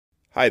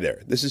Hi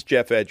there, this is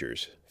Jeff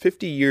Edgers.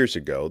 50 years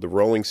ago, the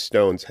Rolling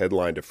Stones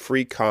headlined a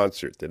free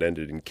concert that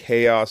ended in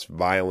chaos,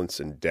 violence,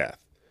 and death.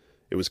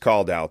 It was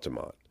called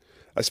Altamont.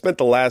 I spent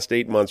the last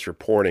 8 months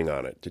reporting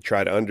on it to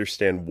try to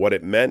understand what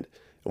it meant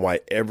and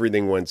why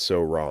everything went so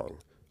wrong.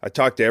 I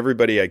talked to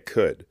everybody I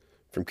could,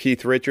 from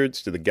Keith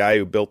Richards to the guy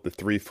who built the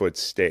 3-foot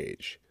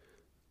stage.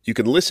 You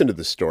can listen to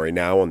the story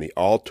now on the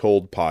All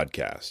Told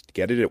podcast.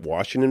 Get it at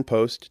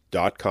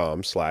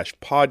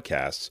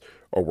WashingtonPost.com/podcasts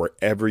or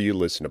wherever you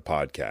listen to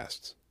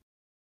podcasts.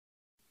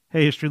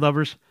 Hey, history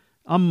lovers.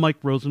 I'm Mike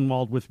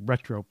Rosenwald with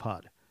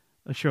Retropod,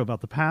 a show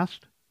about the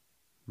past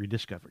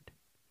rediscovered.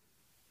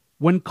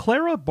 When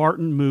Clara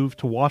Barton moved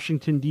to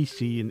Washington,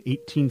 D.C. in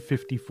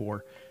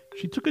 1854,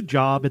 she took a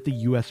job at the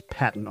U.S.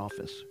 Patent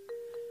Office.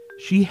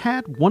 She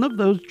had one of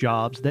those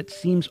jobs that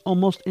seems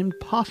almost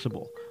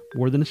impossible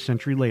more than a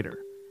century later.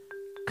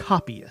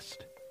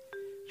 Copyist.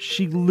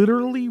 She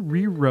literally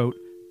rewrote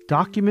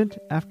document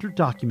after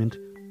document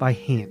by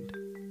hand.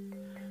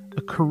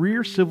 A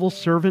career civil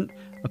servant,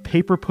 a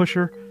paper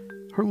pusher,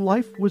 her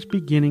life was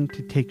beginning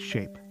to take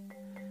shape.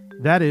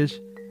 That is,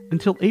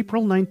 until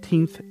April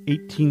 19th,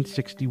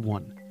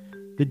 1861,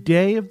 the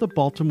day of the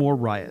Baltimore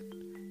riot,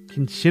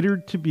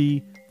 considered to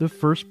be the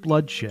first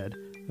bloodshed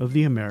of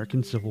the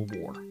American Civil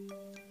War.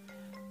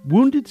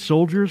 Wounded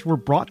soldiers were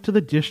brought to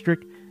the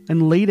district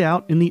and laid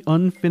out in the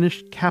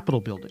unfinished Capitol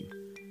building.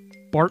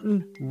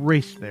 Barton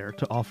raced there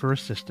to offer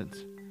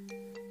assistance.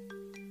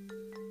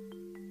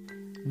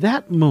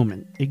 That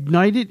moment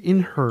ignited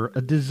in her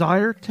a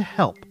desire to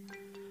help,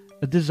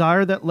 a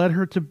desire that led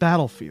her to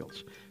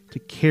battlefields, to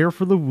care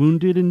for the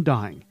wounded and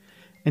dying,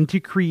 and to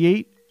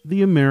create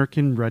the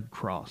American Red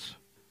Cross.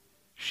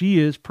 She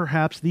is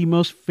perhaps the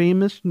most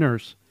famous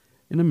nurse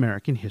in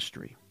American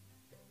history.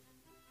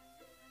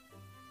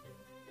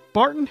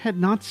 Barton had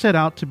not set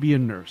out to be a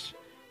nurse.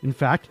 In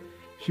fact,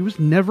 she was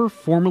never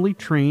formally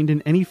trained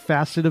in any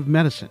facet of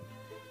medicine,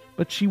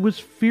 but she was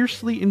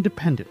fiercely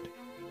independent,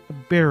 a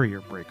barrier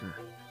breaker.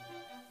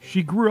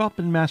 She grew up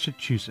in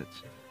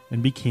Massachusetts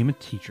and became a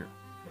teacher.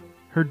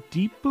 Her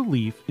deep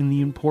belief in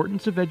the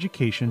importance of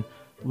education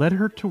led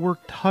her to work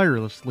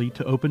tirelessly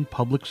to open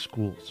public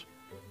schools.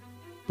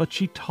 But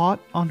she taught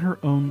on her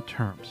own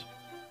terms.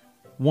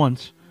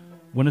 Once,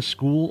 when a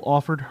school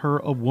offered her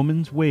a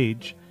woman's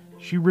wage,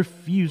 she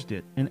refused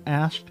it and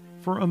asked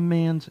for a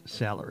man's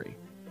salary.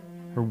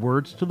 Her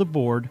words to the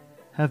board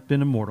have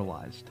been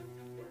immortalized.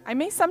 I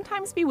may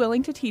sometimes be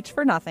willing to teach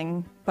for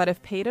nothing, but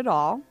if paid at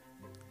all,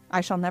 I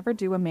shall never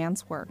do a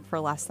man's work for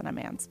less than a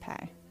man's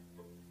pay.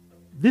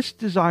 This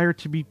desire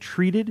to be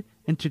treated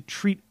and to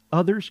treat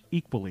others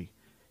equally,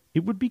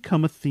 it would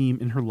become a theme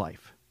in her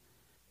life.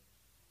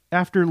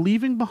 After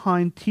leaving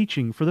behind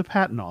teaching for the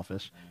Patent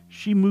Office,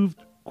 she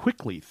moved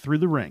quickly through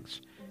the ranks,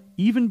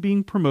 even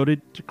being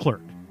promoted to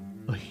clerk,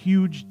 a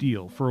huge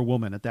deal for a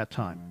woman at that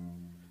time.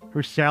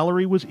 Her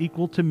salary was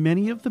equal to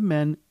many of the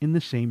men in the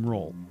same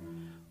role.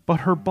 But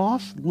her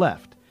boss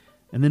left,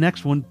 and the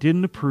next one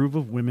didn't approve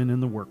of women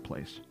in the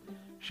workplace.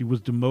 She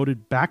was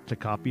demoted back to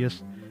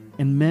copyist,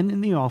 and men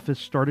in the office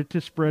started to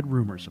spread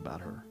rumors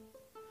about her.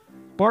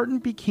 Barton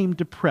became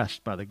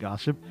depressed by the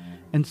gossip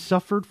and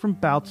suffered from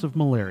bouts of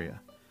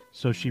malaria,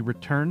 so she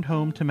returned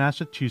home to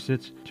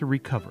Massachusetts to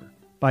recover.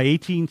 By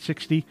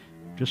 1860,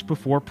 just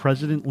before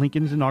President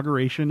Lincoln's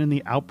inauguration and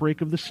the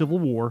outbreak of the Civil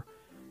War,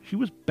 she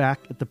was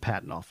back at the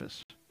Patent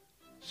Office.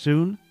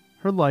 Soon,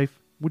 her life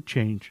would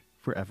change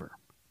forever.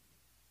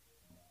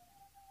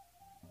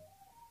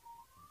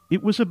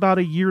 It was about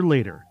a year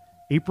later,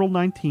 April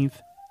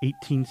 19th,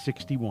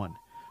 1861,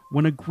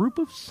 when a group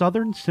of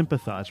Southern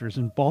sympathizers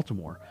in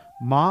Baltimore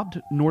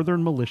mobbed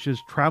Northern militias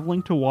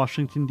traveling to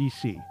Washington,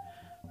 D.C.,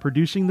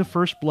 producing the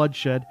first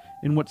bloodshed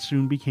in what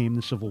soon became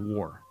the Civil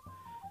War.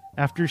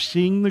 After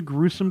seeing the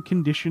gruesome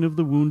condition of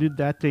the wounded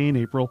that day in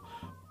April,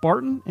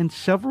 Barton and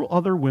several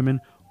other women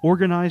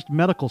organized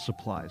medical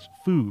supplies,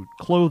 food,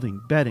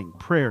 clothing, bedding,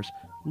 prayers,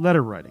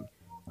 letter writing,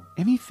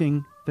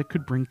 anything that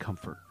could bring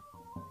comfort.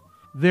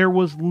 There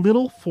was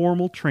little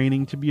formal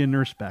training to be a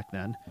nurse back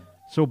then,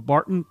 so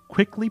Barton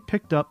quickly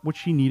picked up what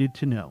she needed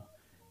to know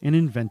and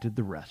invented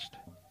the rest.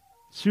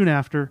 Soon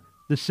after,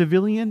 the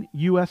civilian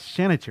U.S.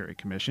 Sanitary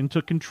Commission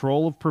took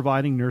control of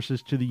providing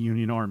nurses to the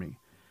Union Army.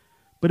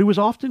 But it was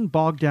often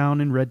bogged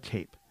down in red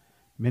tape.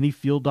 Many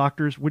field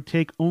doctors would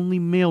take only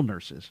male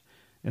nurses,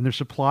 and their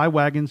supply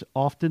wagons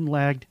often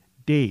lagged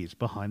days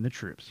behind the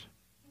troops.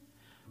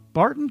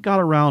 Barton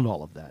got around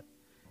all of that.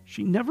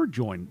 She never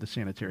joined the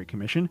Sanitary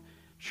Commission.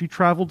 She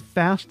traveled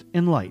fast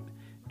and light,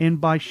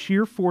 and by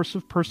sheer force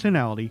of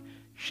personality,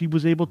 she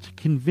was able to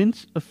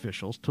convince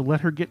officials to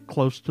let her get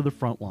close to the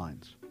front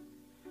lines.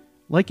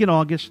 Like in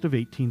August of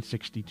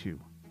 1862,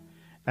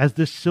 as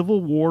the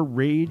Civil War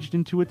raged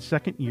into its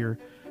second year,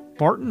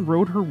 Barton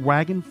rode her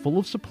wagon full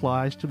of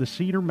supplies to the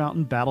Cedar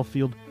Mountain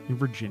battlefield in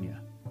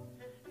Virginia.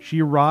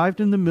 She arrived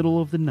in the middle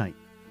of the night,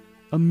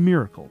 a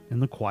miracle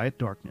in the quiet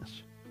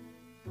darkness.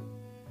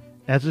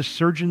 As a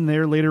surgeon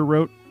there later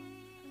wrote,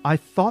 "I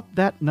thought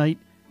that night,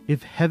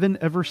 if heaven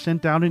ever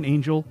sent out an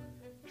angel,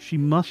 she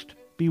must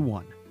be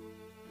one."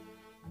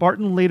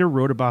 Barton later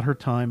wrote about her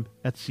time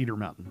at Cedar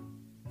Mountain.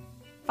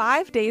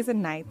 5 days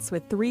and nights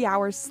with 3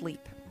 hours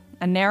sleep,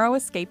 a narrow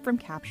escape from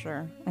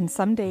capture, and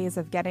some days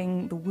of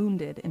getting the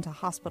wounded into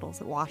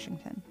hospitals at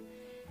Washington.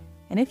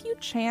 And if you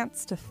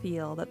chance to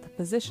feel that the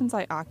positions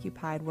I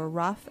occupied were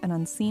rough and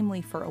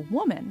unseemly for a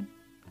woman,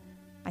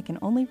 I can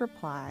only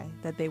reply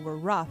that they were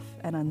rough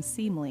and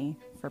unseemly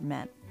for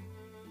men.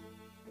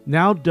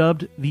 Now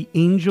dubbed the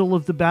Angel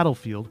of the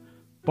Battlefield,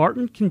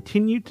 Barton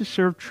continued to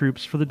serve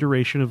troops for the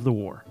duration of the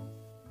war.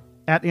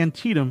 At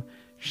Antietam,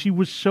 she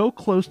was so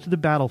close to the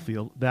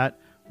battlefield that,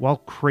 while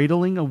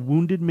cradling a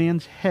wounded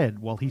man's head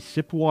while he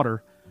sipped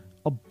water,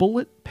 a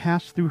bullet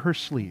passed through her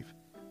sleeve,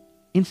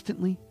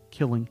 instantly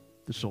killing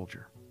the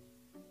soldier.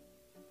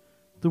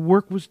 The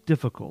work was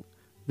difficult,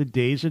 the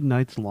days and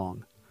nights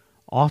long.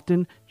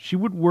 Often, she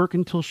would work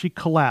until she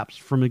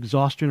collapsed from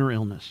exhaustion or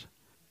illness.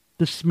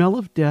 The smell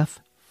of death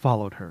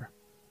followed her,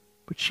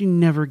 but she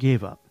never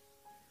gave up.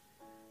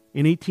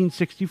 In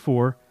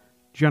 1864,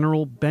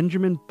 General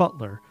Benjamin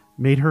Butler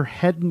made her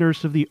head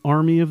nurse of the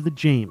Army of the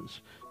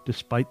James,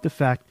 despite the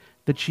fact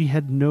that she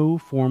had no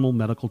formal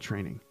medical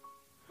training.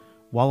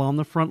 While on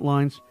the front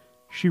lines,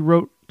 she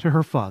wrote to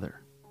her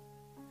father,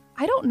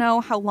 I don't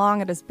know how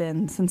long it has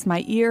been since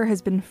my ear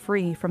has been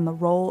free from the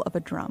roll of a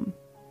drum.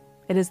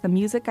 It is the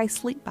music I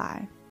sleep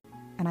by,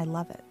 and I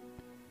love it.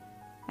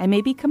 I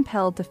may be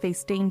compelled to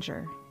face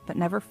danger, but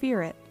never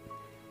fear it.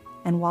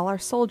 And while our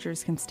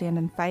soldiers can stand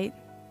and fight,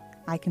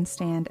 I can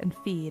stand and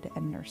feed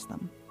and nurse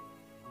them.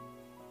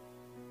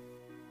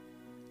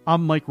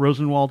 I'm Mike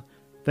Rosenwald.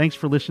 Thanks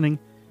for listening.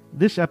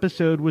 This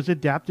episode was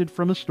adapted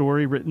from a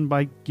story written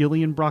by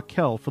Gillian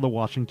Brockel for the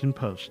Washington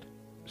Post.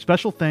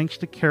 Special thanks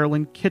to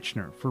Carolyn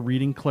Kitchener for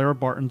reading Clara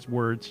Barton's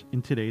words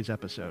in today's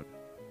episode.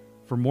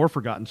 For more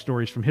forgotten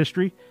stories from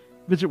history,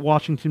 visit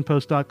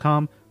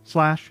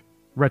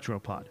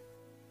WashingtonPost.com/retropod.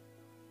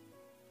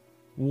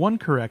 One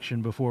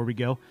correction before we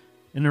go.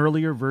 An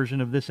earlier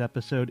version of this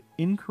episode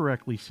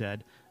incorrectly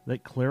said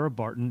that Clara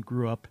Barton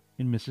grew up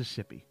in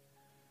Mississippi.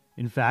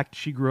 In fact,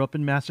 she grew up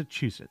in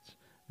Massachusetts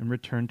and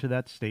returned to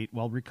that state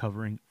while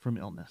recovering from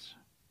illness.